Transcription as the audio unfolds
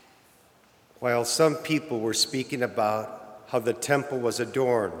While some people were speaking about how the temple was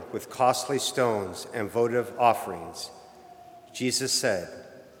adorned with costly stones and votive offerings, Jesus said,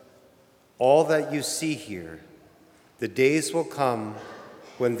 "All that you see here, the days will come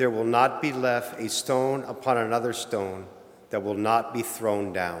when there will not be left a stone upon another stone that will not be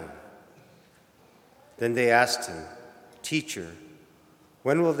thrown down." Then they asked him, "Teacher,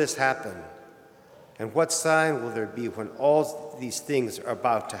 when will this happen? And what sign will there be when all these things are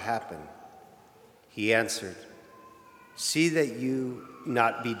about to happen?" He answered, "See that you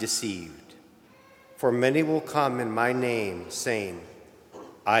not be deceived. For many will come in my name, saying,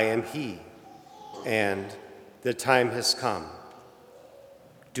 'I am he,' and 'the time has come.'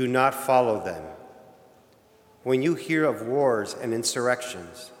 Do not follow them. When you hear of wars and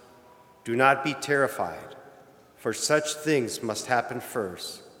insurrections, do not be terrified, for such things must happen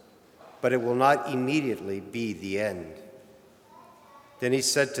first, but it will not immediately be the end." Then he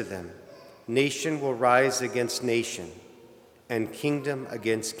said to them, "Nation will rise against nation, and kingdom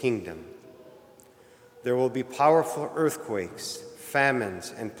against kingdom. There will be powerful earthquakes,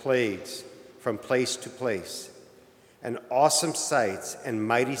 famines, and plagues from place to place, and awesome sights and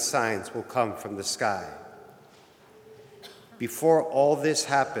mighty signs will come from the sky. Before all this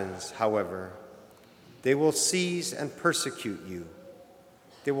happens, however, they will seize and persecute you.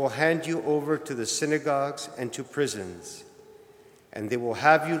 They will hand you over to the synagogues and to prisons, and they will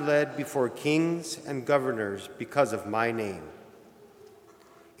have you led before kings and governors because of my name.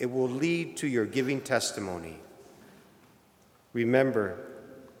 It will lead to your giving testimony. Remember,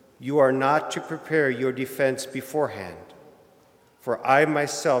 you are not to prepare your defense beforehand, for I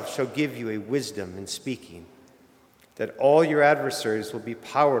myself shall give you a wisdom in speaking, that all your adversaries will be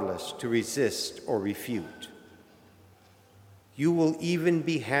powerless to resist or refute. You will even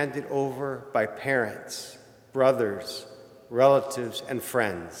be handed over by parents, brothers, relatives, and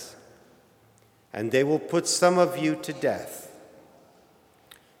friends, and they will put some of you to death.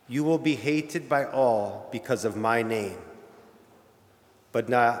 You will be hated by all because of my name, but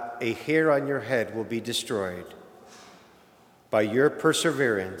not a hair on your head will be destroyed. By your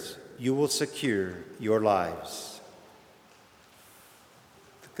perseverance, you will secure your lives."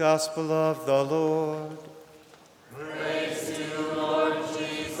 The Gospel of the Lord. Praise to you, Lord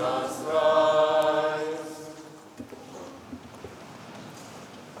Jesus Christ.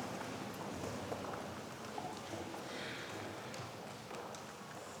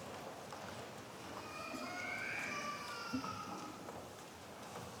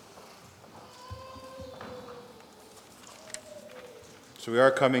 So we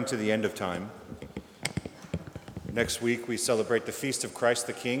are coming to the end of time. Next week we celebrate the Feast of Christ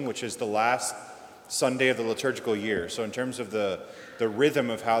the King, which is the last Sunday of the liturgical year. So in terms of the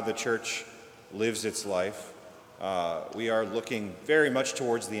rhythm of how the church lives its life, we are looking very much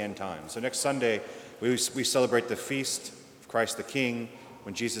towards the end time. So next Sunday we celebrate the Feast of Christ the King,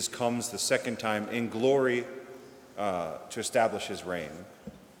 when Jesus comes the second time in glory to establish his reign.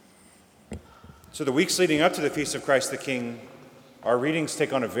 So the weeks leading up to the Feast of Christ the King, our readings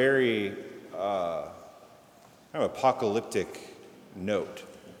take on a very kind of apocalyptic note.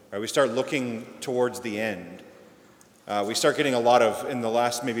 Right? We start looking towards the end. We start getting a lot of, in the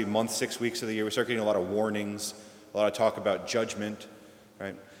last maybe month, 6 weeks of the year, we start getting a lot of warnings, a lot of talk about judgment.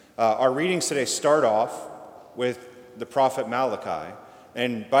 Right? Our readings today start off with the prophet Malachi.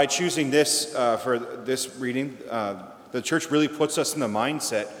 And by choosing this for this reading, the church really puts us in the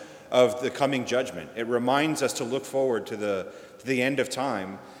mindset of the coming judgment. It reminds us to look forward to the end of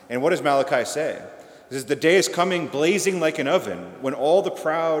time. And what does Malachi say? It says, "The day is coming blazing like an oven, when all the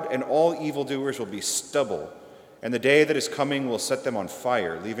proud and all evildoers will be stubble. And the day that is coming will set them on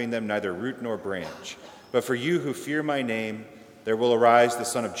fire, leaving them neither root nor branch. But for you who fear my name, there will arise the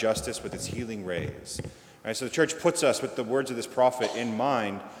Son of Justice with its healing rays." All right, so the church puts us with the words of this prophet in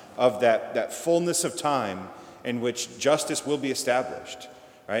mind of that fullness of time in which justice will be established.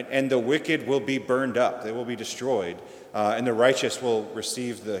 Right? And the wicked will be burned up, they will be destroyed, and the righteous will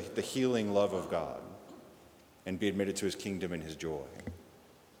receive the healing love of God and be admitted to his kingdom and his joy.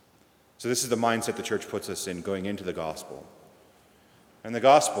 So this is the mindset the church puts us in going into the gospel. And the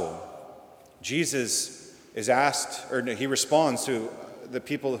gospel, Jesus is asked, or he responds to the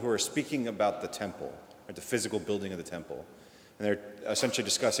people who are speaking about the temple, or the physical building of the temple. And they're essentially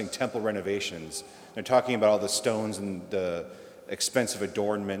discussing temple renovations. They're talking about all the stones and the expensive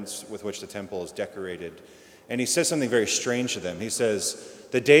adornments with which the temple is decorated. And he says something very strange to them. He says,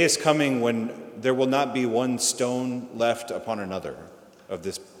 "The day is coming when there will not be one stone left upon another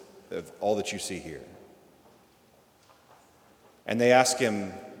of all that you see here." And they ask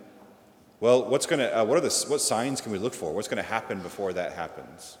him, "Well, what signs can we look for? What's going to happen before that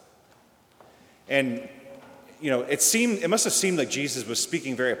happens?" And, it must have seemed like Jesus was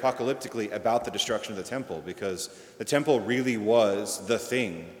speaking very apocalyptically about the destruction of the temple, because the temple really was the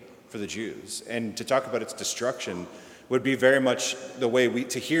thing for the Jews. And to talk about its destruction would be very much the way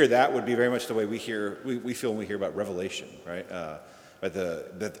to hear that would be very much the way we feel when we hear about Revelation, right? About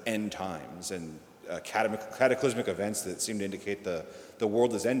the end times and cataclysmic events that seem to indicate the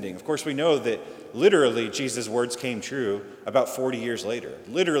world is ending. Of course, we know that literally Jesus' words came true about 40 years later.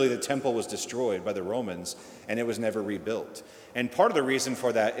 Literally, the temple was destroyed by the Romans, and it was never rebuilt. And part of the reason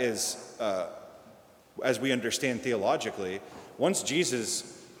for that is, as we understand theologically, once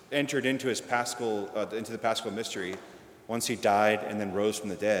Jesus entered into the Paschal mystery, once he died and then rose from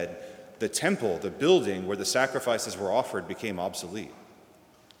the dead, the temple, the building where the sacrifices were offered, became obsolete.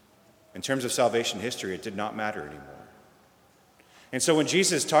 In terms of salvation history, it did not matter anymore. And so when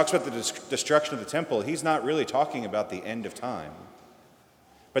Jesus talks about the destruction of the temple, he's not really talking about the end of time.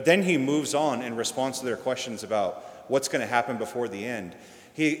 But then he moves on in response to their questions about what's going to happen before the end.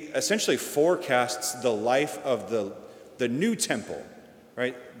 He essentially forecasts the life of the new temple,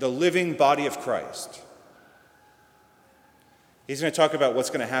 right? The living body of Christ. He's going to talk about what's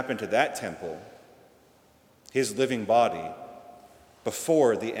going to happen to that temple, his living body,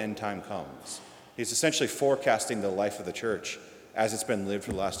 before the end time comes. He's essentially forecasting the life of the church as it's been lived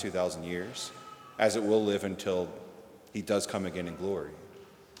for the last 2,000 years, as it will live until he does come again in glory.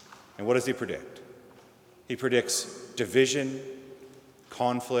 And what does he predict? He predicts division,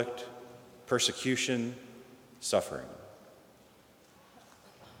 conflict, persecution, suffering.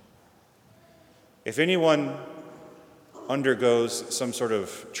 If anyone undergoes some sort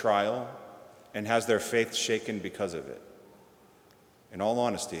of trial and has their faith shaken because of it, in all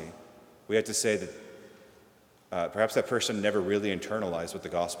honesty, we have to say that perhaps that person never really internalized what the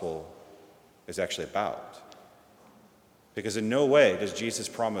gospel is actually about. Because in no way does Jesus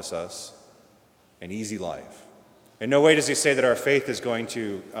promise us an easy life. In no way does he say that our faith is going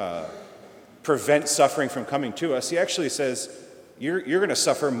to prevent suffering from coming to us. He actually says, you're going to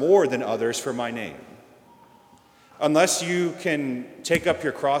suffer more than others for my name. Unless you can take up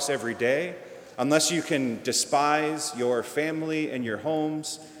your cross every day, unless you can despise your family and your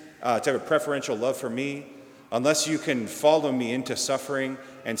homes to have a preferential love for me, unless you can follow me into suffering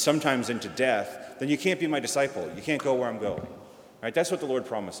and sometimes into death, then you can't be my disciple. You can't go where I'm going. Right? That's what the Lord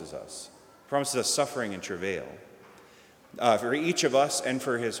promises us. He promises us suffering and travail for each of us and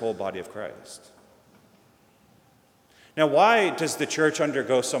for his whole body of Christ. Now, why does the church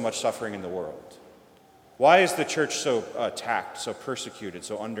undergo so much suffering in the world? Why is the church so attacked, so persecuted,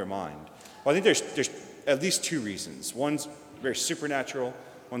 so undermined? Well, I think there's at least two reasons. One's very supernatural,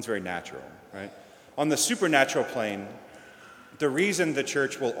 one's very natural, right? On the supernatural plane, the reason the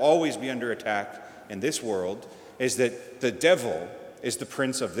church will always be under attack in this world is that the devil is the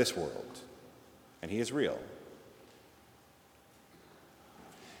prince of this world, and he is real.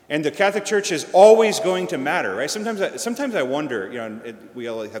 And the Catholic Church is always going to matter, right? Sometimes I wonder, we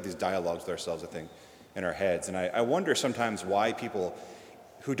all have these dialogues with ourselves, I think, in our heads, and I wonder sometimes why people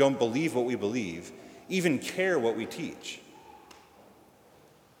who don't believe what we believe even care what we teach.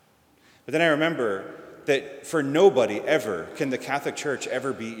 But then I remember that for nobody ever can the Catholic Church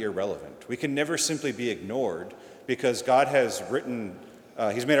ever be irrelevant. We can never simply be ignored because God has written,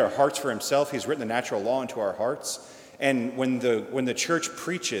 he's made our hearts for himself. He's written the natural law into our hearts. And when the church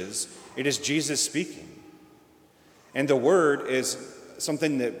preaches, it is Jesus speaking. And the word is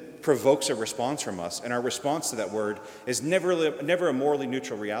something that provokes a response from us. And our response to that word is never a morally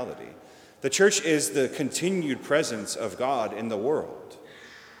neutral reality. The church is the continued presence of God in the world.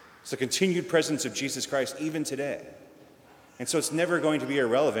 It's the continued presence of Jesus Christ even today. And so it's never going to be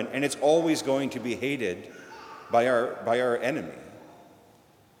irrelevant, and it's always going to be hated by our enemy.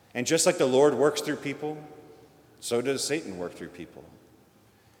 And just like the Lord works through people, so does Satan work through people.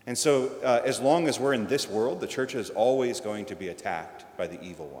 And so as long as we're in this world, the church is always going to be attacked by the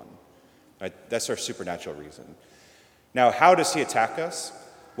evil one. Right? That's our supernatural reason. Now, how does he attack us?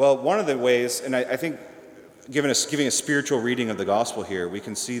 Well, one of the ways, and I think giving a spiritual reading of the gospel here, we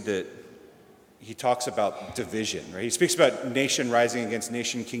can see that he talks about division, right? He speaks about nation rising against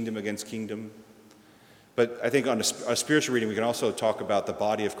nation, kingdom against kingdom. But I think on a spiritual reading, we can also talk about the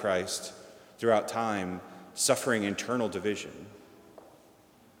body of Christ throughout time suffering internal division.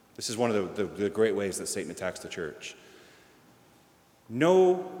 This is one of the great ways that Satan attacks the church.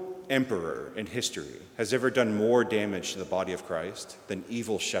 No emperor in history has ever done more damage to the body of Christ than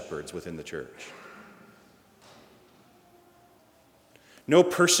evil shepherds within the church. No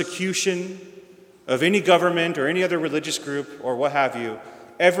persecution of any government or any other religious group or what have you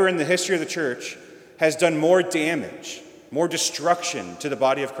ever in the history of the church has done more damage, more destruction to the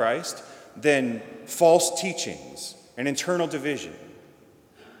body of Christ than false teachings and internal division.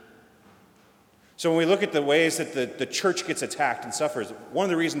 So when we look at the ways that the church gets attacked and suffers, one of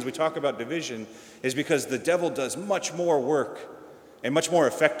the reasons we talk about division is because the devil does much more work and much more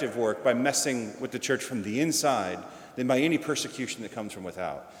effective work by messing with the church from the inside than by any persecution that comes from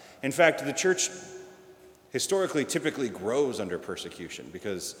without. In fact, the church historically typically grows under persecution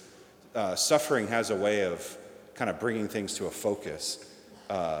because suffering has a way of kind of bringing things to a focus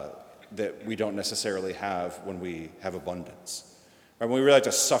that we don't necessarily have when we have abundance. Right? When we really like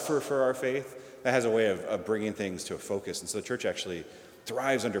to suffer for our faith, that has a way of bringing things to a focus. And so the church actually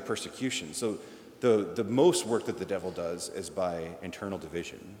thrives under persecution. So the most work that the devil does is by internal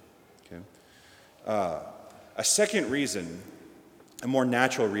division. Okay? A second reason, a more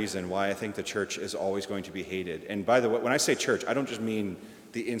natural reason why I think the church is always going to be hated. And by the way, when I say church, I don't just mean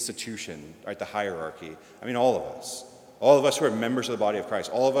the institution, right, the hierarchy. I mean all of us. All of us who are members of the body of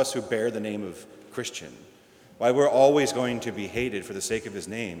Christ. All of us who bear the name of Christian. Why we're always going to be hated for the sake of his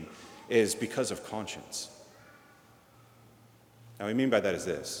name is because of conscience. Now, what I mean by that is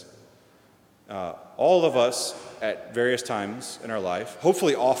this. All of us at various times in our life,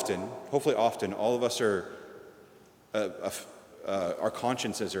 hopefully often, all of us are, our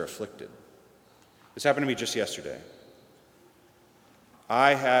consciences are afflicted. This happened to me just yesterday.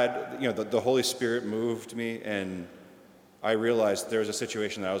 I had, the Holy Spirit moved me, and I realized there was a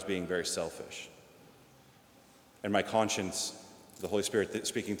situation that I was being very selfish. And my conscience, the Holy Spirit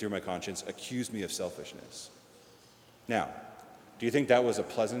speaking through my conscience, accused me of selfishness. Now, do you think that was a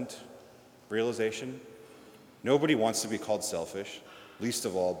pleasant realization? Nobody wants to be called selfish, least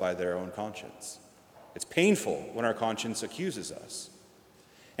of all by their own conscience. It's painful when our conscience accuses us.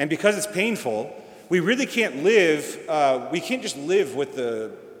 And because it's painful, we really can't we can't just live with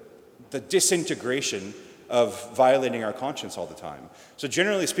the disintegration of violating our conscience all the time. So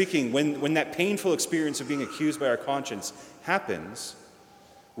generally speaking, when that painful experience of being accused by our conscience happens,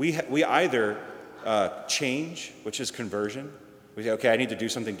 we either change, which is conversion. We say, okay, I need to do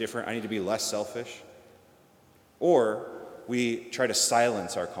something different. I need to be less selfish. Or we try to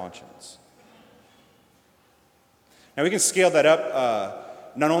silence our conscience. Now we can scale that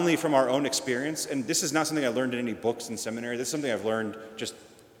up not only from our own experience, and this is not something I learned in any books in seminary. This is something I've learned just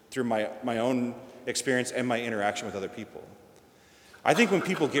through my own experience and my interaction with other people. I think when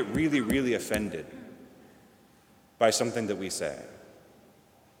people get really, really offended by something that we say,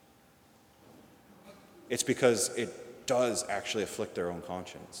 it's because it does actually afflict their own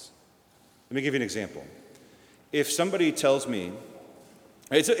conscience. Let me give you an example. If somebody tells me,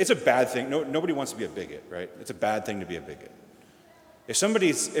 it's a bad thing. Nobody wants to be a bigot, right? It's a bad thing to be a bigot. If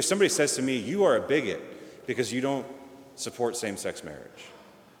somebody says to me, you are a bigot because you don't support same-sex marriage,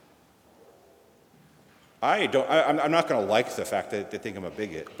 I'm not going to like the fact that they think I'm a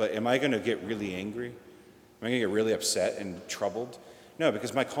bigot, but am I going to get really angry? Am I going to get really upset and troubled? No,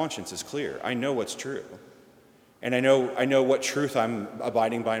 because my conscience is clear. I know what's true. And I know what truth I'm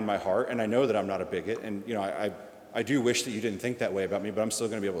abiding by in my heart, and I know that I'm not a bigot. And, I do wish that you didn't think that way about me, but I'm still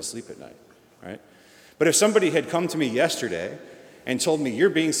going to be able to sleep at night, right? But if somebody had come to me yesterday and told me, you're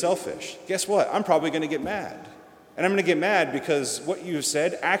being selfish, guess what? I'm probably going to get mad. And I'm going to get mad because what you've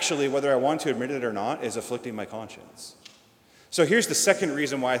said, actually, whether I want to admit it or not, is afflicting my conscience. So here's the second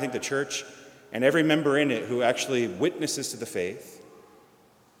reason why I think the church and every member in it who actually witnesses to the faith,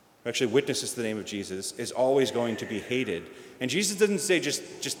 who actually witnesses to the name of Jesus, is always going to be hated. And Jesus doesn't say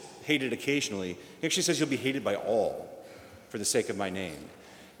just hated occasionally. He actually says you'll be hated by all for the sake of my name.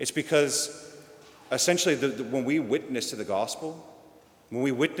 It's because essentially when we witness to the gospel, when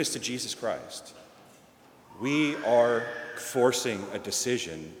we witness to Jesus Christ, we are forcing a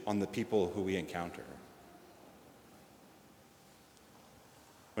decision on the people who we encounter.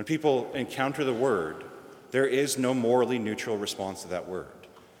 When people encounter the word, there is no morally neutral response to that word.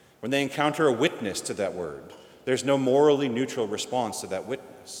 When they encounter a witness to that word, there's no morally neutral response to that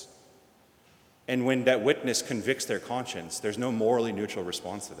witness. And when that witness convicts their conscience, there's no morally neutral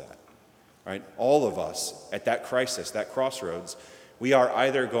response to that. Right? All of us at that crisis, that crossroads, we are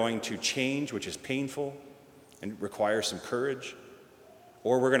either going to change, which is painful and requires some courage,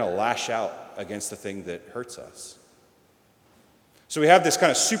 or we're going to lash out against the thing that hurts us. So we have this kind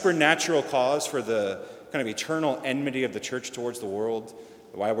of supernatural cause for the kind of eternal enmity of the church towards the world,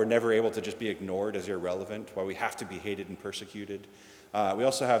 why we're never able to just be ignored as irrelevant, why we have to be hated and persecuted. We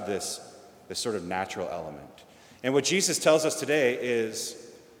also have this sort of natural element. And what Jesus tells us today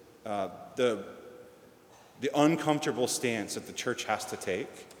is the uncomfortable stance that the church has to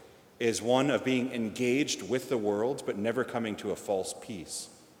take is one of being engaged with the world, but never coming to a false peace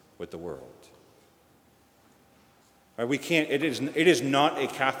with the world. Right? We can't. It is not a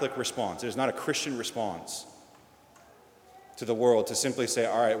Catholic response. It is not a Christian response to the world to simply say,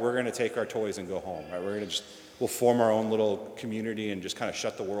 all right, we're going to take our toys and go home. Right? We'll form our own little community and just kind of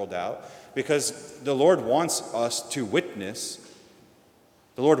shut the world out. Because the Lord wants us to witness.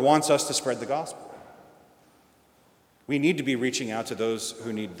 The Lord wants us to spread the gospel. We need to be reaching out to those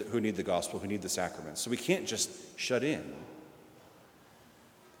who need the gospel, who need the sacraments. So we can't just shut in.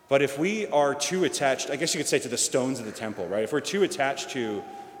 But if we are too attached, I guess you could say, to the stones of the temple, right? If we're too attached to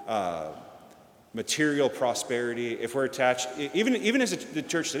material prosperity, if we're attached, even as the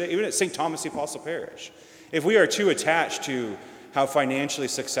church today, even at St. Thomas the Apostle Parish, if we are too attached to how financially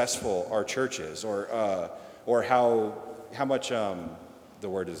successful our church is, or how much the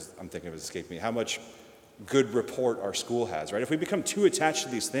word is I'm thinking of has escaped me, how much good report our school has, right? If we become too attached to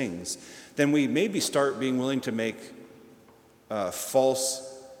these things, then we maybe start being willing to make false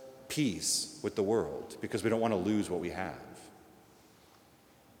peace with the world because we don't want to lose what we have.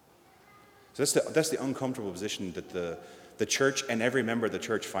 So that's the uncomfortable position that the church and every member of the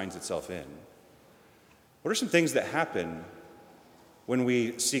church finds itself in. What are some things that happen when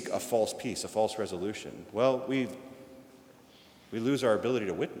we seek a false peace, a false resolution? Well, we lose our ability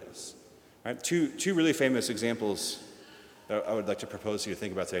to witness. Right? Two really famous examples that I would like to propose to you to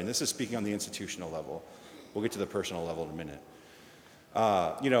think about today, and this is speaking on the institutional level. We'll get to the personal level in a minute.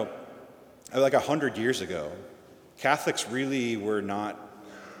 Like 100 years ago, Catholics really were not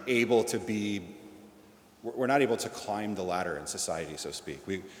able to climb the ladder in society, so to speak.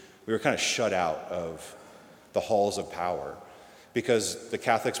 We were kind of shut out of the halls of power because the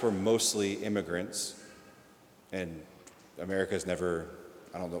Catholics were mostly immigrants, and America's never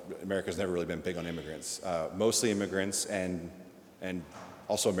really been big on immigrants. Mostly immigrants and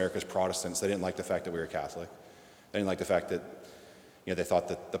also America's Protestants. They didn't like the fact that we were Catholic. They didn't like the fact that, they thought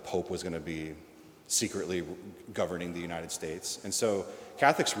that the Pope was going to be secretly governing the United States. And so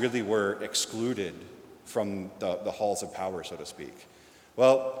Catholics really were excluded from the halls of power, so to speak.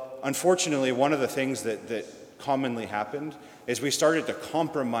 Well, unfortunately, one of the things that commonly happened is we started to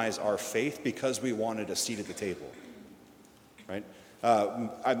compromise our faith because we wanted a seat at the table, right?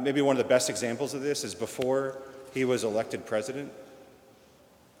 Maybe one of the best examples of this is before he was elected president,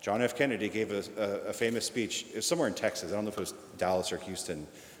 John F. Kennedy gave a famous speech. It was somewhere in Texas. I don't know if it was Dallas or Houston.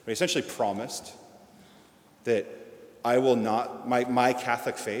 But he essentially promised that my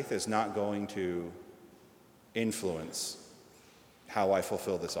Catholic faith is not going to influence how I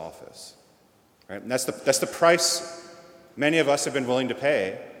fulfill this office. Right? And that's the price many of us have been willing to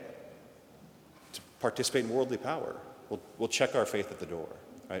pay to participate in worldly power. We'll check our faith at the door.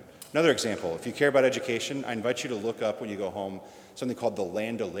 Right? Another example, if you care about education, I invite you to look up when you go home something called the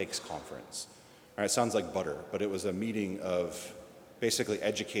Land O'Lakes Conference. All right, it sounds like butter, but it was a meeting of basically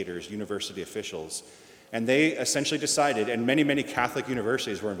educators, university officials, and they essentially decided, and many, many Catholic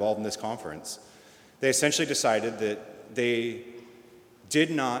universities were involved in this conference, they essentially decided that they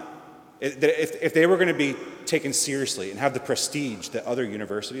did not, that if they were going to be taken seriously and have the prestige that other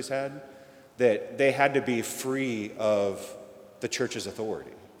universities had, that they had to be free of the church's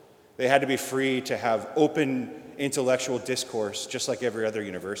authority. They had to be free to have open intellectual discourse just like every other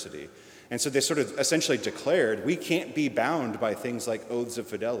university. And so they sort of essentially declared, we can't be bound by things like oaths of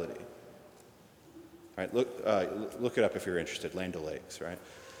fidelity. Right? Look it up if you're interested, Land O'Lakes, right?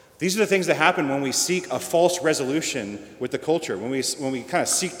 These are the things that happen when we seek a false resolution with the culture, when we kind of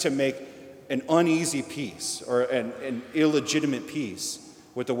seek to make an uneasy peace or an illegitimate peace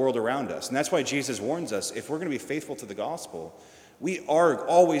with the world around us. And that's why Jesus warns us, if we're going to be faithful to the gospel, we are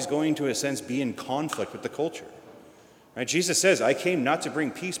always going to, in a sense, be in conflict with the culture. Right? Jesus says, I came not to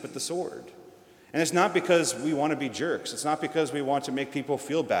bring peace but the sword. And it's not because we want to be jerks. It's not because we want to make people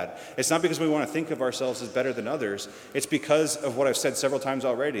feel bad. It's not because we want to think of ourselves as better than others. It's because of what I've said several times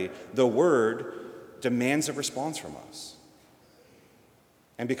already. The word demands a response from us.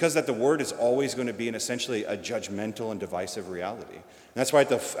 And because that the word is always going to be essentially a judgmental and divisive reality. And that's why at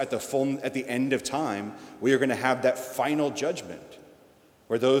the end of time, we are going to have that final judgment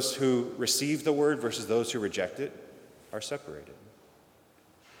where those who receive the word versus those who reject it are separated.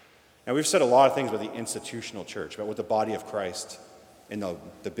 Now, we've said a lot of things about the institutional church, about what the body of Christ in the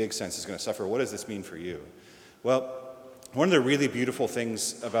big sense is going to suffer. What does this mean for you? Well, one of the really beautiful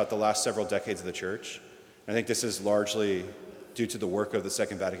things about the last several decades of the church, and I think this is largely due to the work of the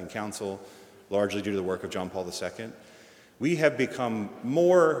Second Vatican Council, largely due to the work of John Paul II, we have become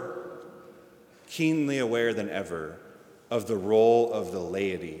more keenly aware than ever of the role of the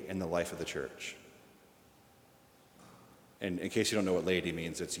laity in the life of the church. And in case you don't know what laity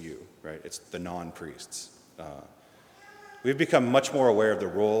means, it's you, right? It's the non-priests. We've become much more aware of the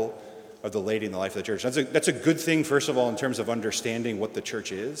role of the laity in the life of the church. That's a good thing, first of all, in terms of understanding what the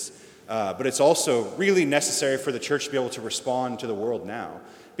church is, but it's also really necessary for the church to be able to respond to the world now,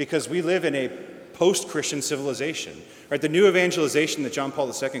 because we live in a post-Christian civilization. Right? The new evangelization that John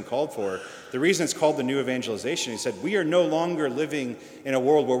Paul II called for, the reason it's called the new evangelization, he said, we are no longer living in a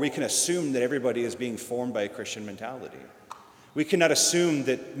world where we can assume that everybody is being formed by a Christian mentality. We cannot assume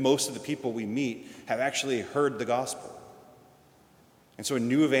that most of the people we meet have actually heard the gospel. And so we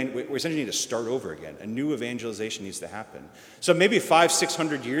essentially need to start over again. A new evangelization needs to happen. So maybe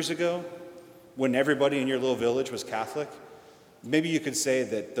 500-600 years ago, when everybody in your little village was Catholic, maybe you could say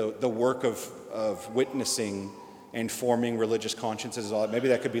that the work of witnessing and forming religious consciences, maybe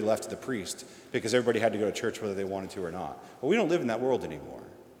that could be left to the priest, because everybody had to go to church whether they wanted to or not. But we don't live in that world anymore.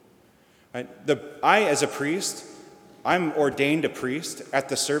 Right? I, as a priest, I'm ordained a priest at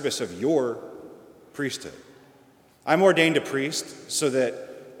the service of your priesthood. I'm ordained a priest so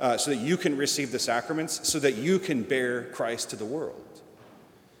that you can receive the sacraments, so that you can bear Christ to the world.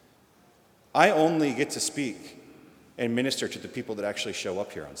 I only get to speak and minister to the people that actually show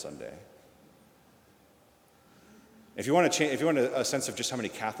up here on Sunday. If you want a sense of just how many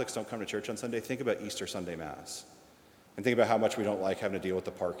Catholics don't come to church on Sunday, think about Easter Sunday Mass. And think about how much we don't like having to deal with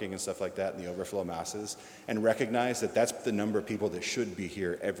the parking and stuff like that and the overflow masses, and recognize that that's the number of people that should be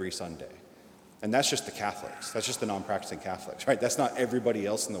here every Sunday. And that's just the Catholics. That's just the non-practicing Catholics, right? That's not everybody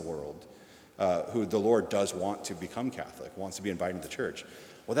else in the world who the Lord does want to become Catholic, wants to be invited to the church.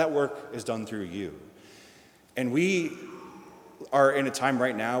 Well, that work is done through you. And we are in a time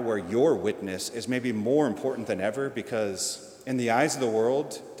right now where your witness is maybe more important than ever, because in the eyes of the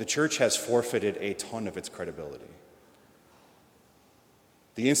world, the church has forfeited a ton of its credibility.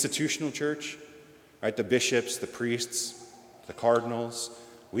 The institutional church, right, the bishops, the priests, the cardinals,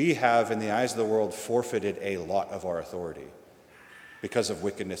 we have, in the eyes of the world, forfeited a lot of our authority because of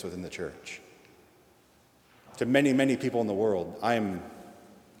wickedness within the church. To many, many people in the world, I am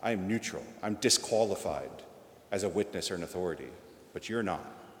neutral. I'm disqualified as a witness or an authority, but you're not.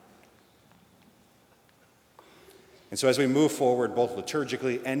 And so as we move forward, both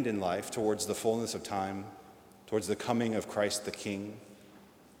liturgically and in life, towards the fullness of time, towards the coming of Christ the King,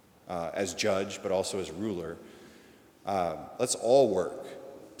 as judge, but also as ruler, let's all work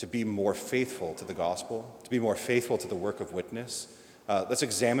to be more faithful to the gospel, to be more faithful to the work of witness. Let's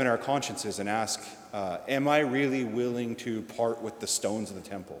examine our consciences and ask, am I really willing to part with the stones of the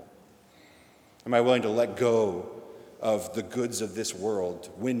temple? Am I willing to let go of the goods of this world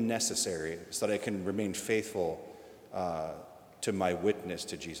when necessary, so that I can remain faithful to my witness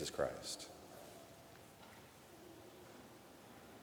to Jesus Christ?